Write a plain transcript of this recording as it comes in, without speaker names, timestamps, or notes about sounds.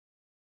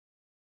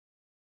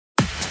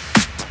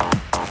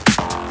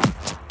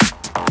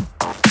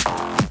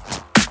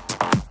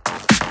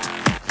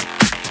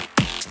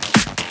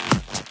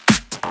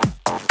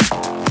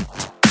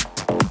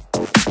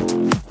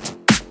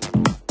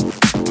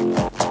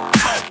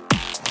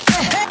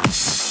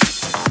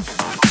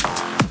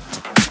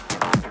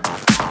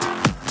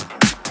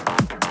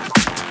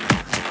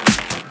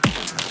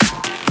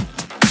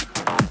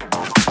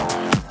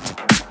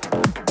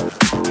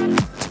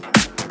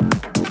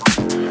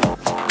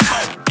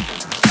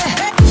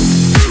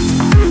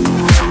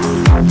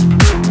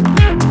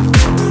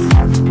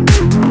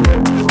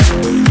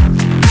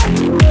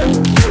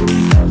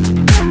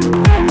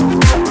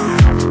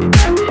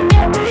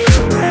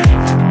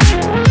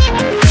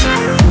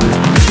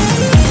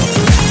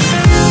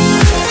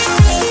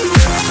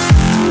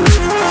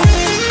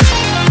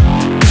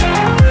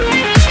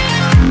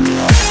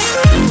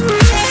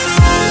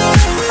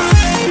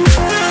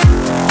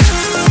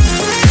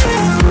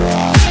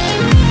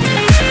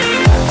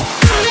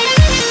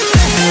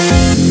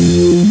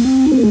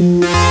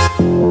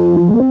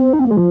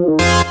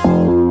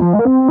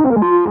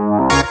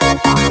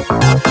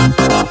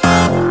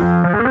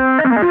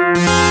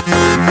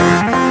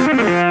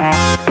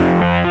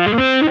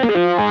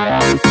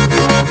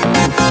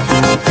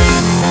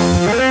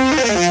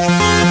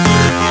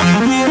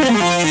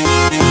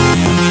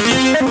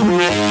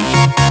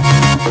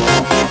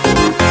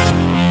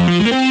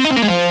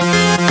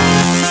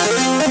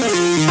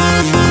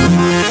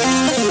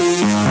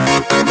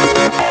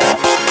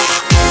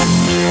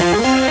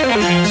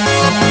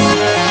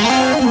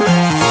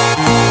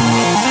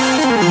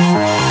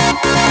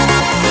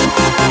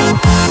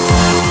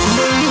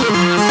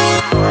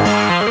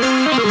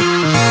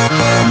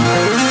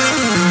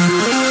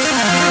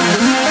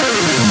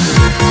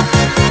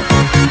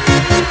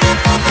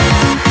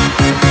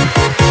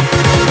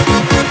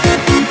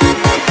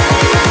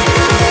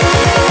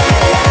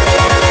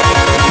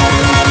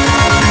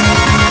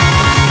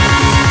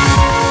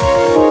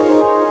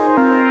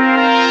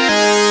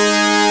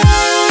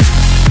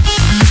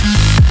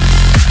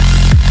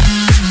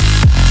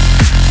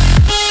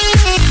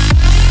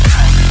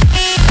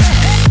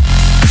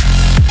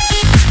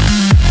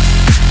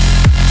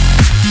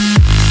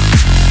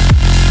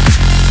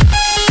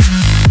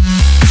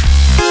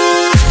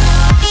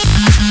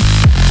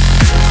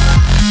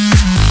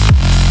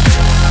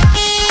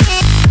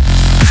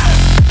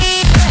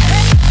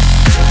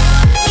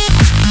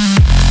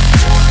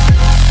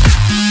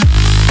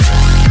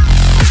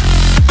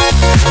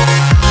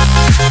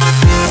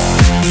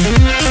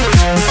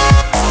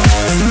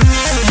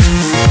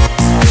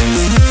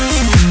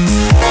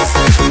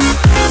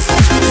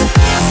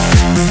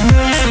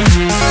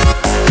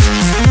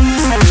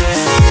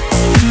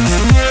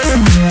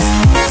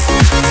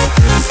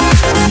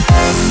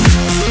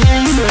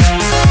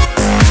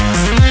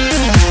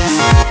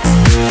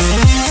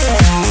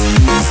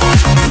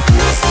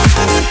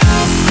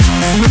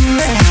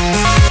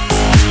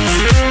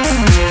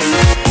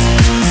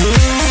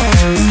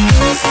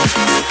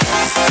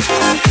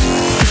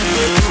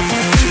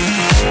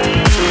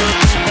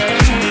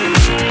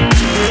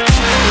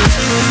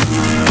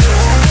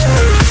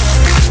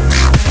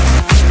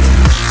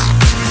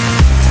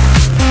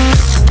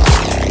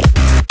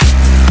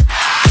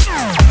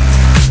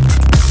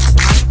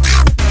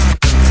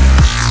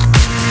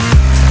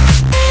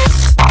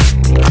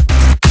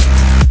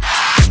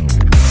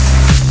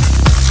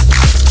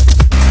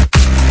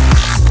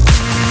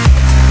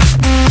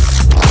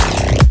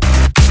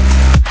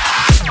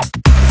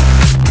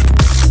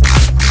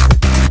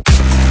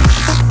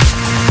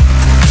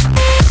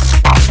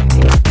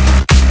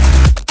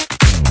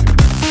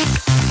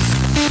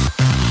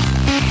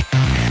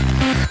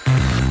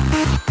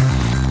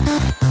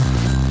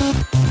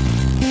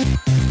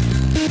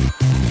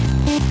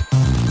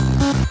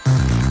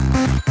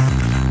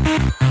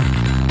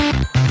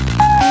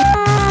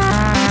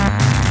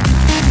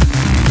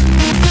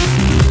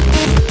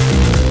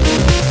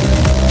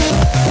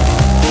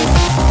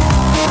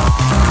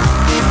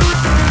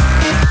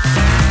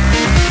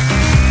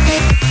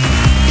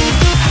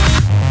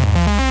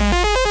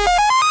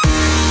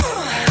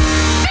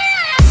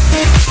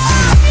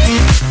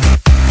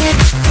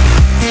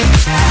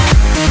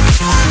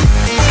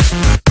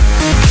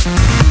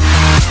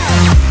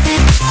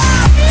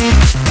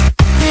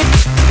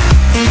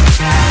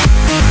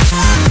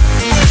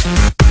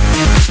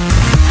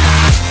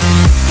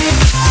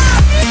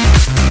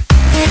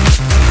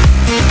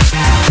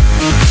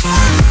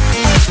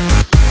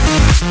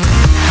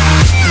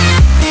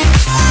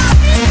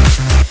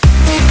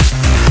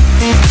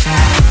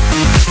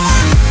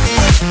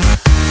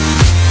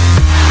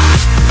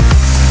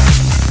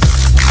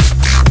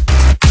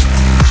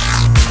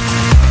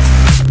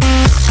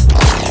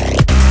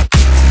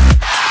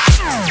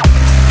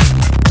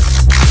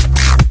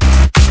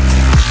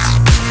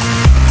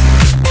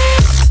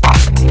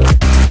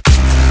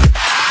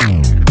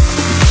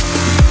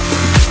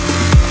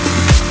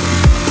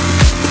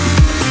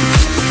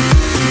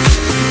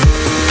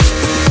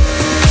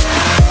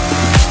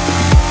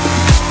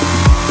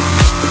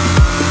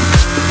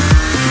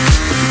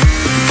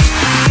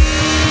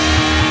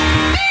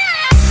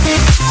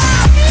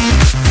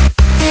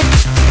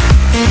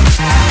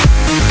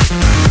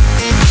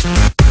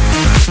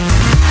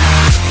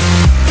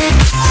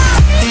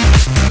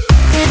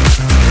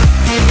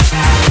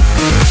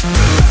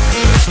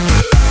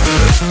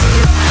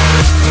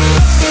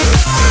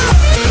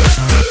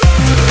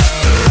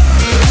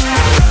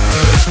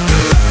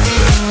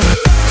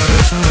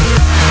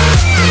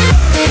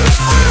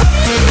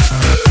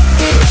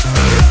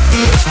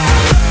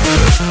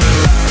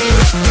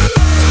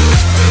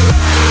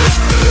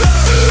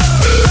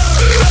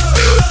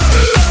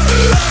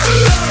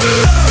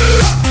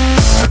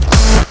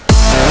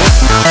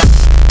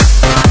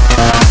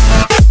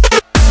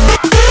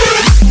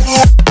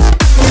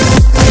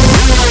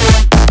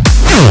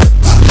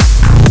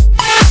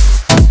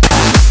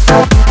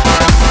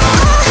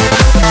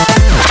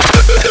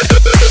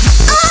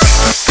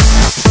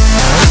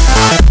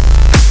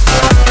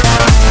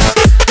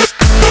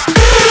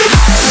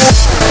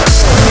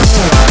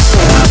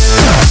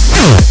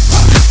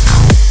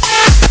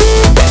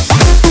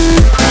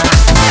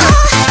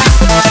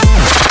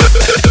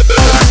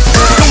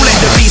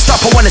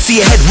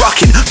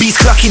beats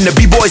clucking, the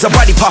b-boys are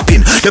body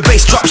popping. The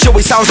bass drop show,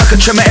 it sounds like a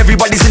tremor.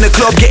 Everybody's in the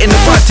club getting the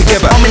vibe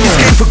together. I'm in this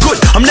game for good,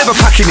 I'm never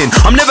packing in.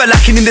 I'm never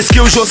lacking in the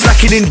skills you're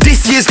slacking in.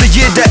 This year's the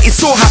year that it's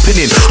all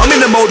happening. I'm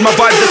in the mode, my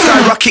vibes are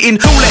skyrocketing.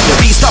 Don't let the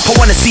beat stop, I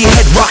wanna see your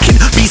head rocking.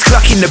 Beats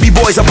clucking, the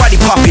b-boys are body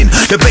popping.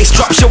 The bass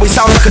drop show, it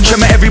sounds like a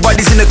tremor.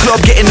 Everybody's in the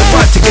club getting the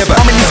vibe together.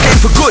 I'm in this game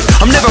for good,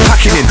 I'm never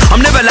packing in. I'm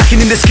never lacking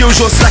in the skills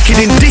you're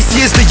slacking in. This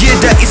year's the year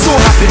that it's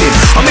all happening.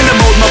 I'm in the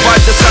mode, my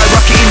vibes are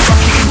skyrocketing.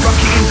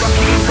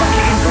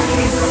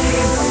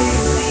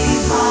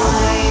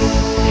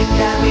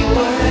 Got me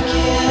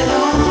working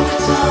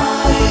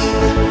overtime.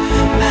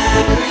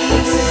 Mad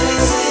greens in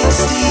its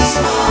 60s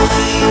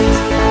mind.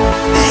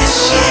 This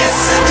year's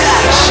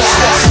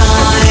seduction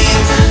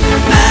time.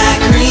 Mad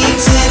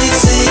greens in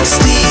its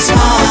 60s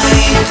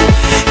mind.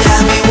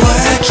 Got me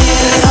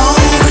working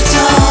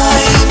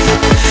overtime.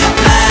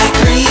 Mad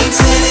greens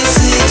in its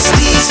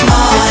 60s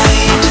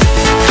mind.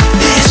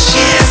 This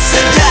year's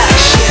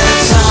seduction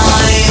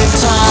time.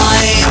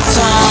 Time,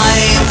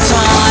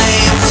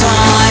 time,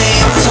 time,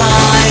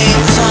 time,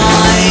 time,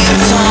 time,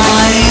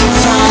 time,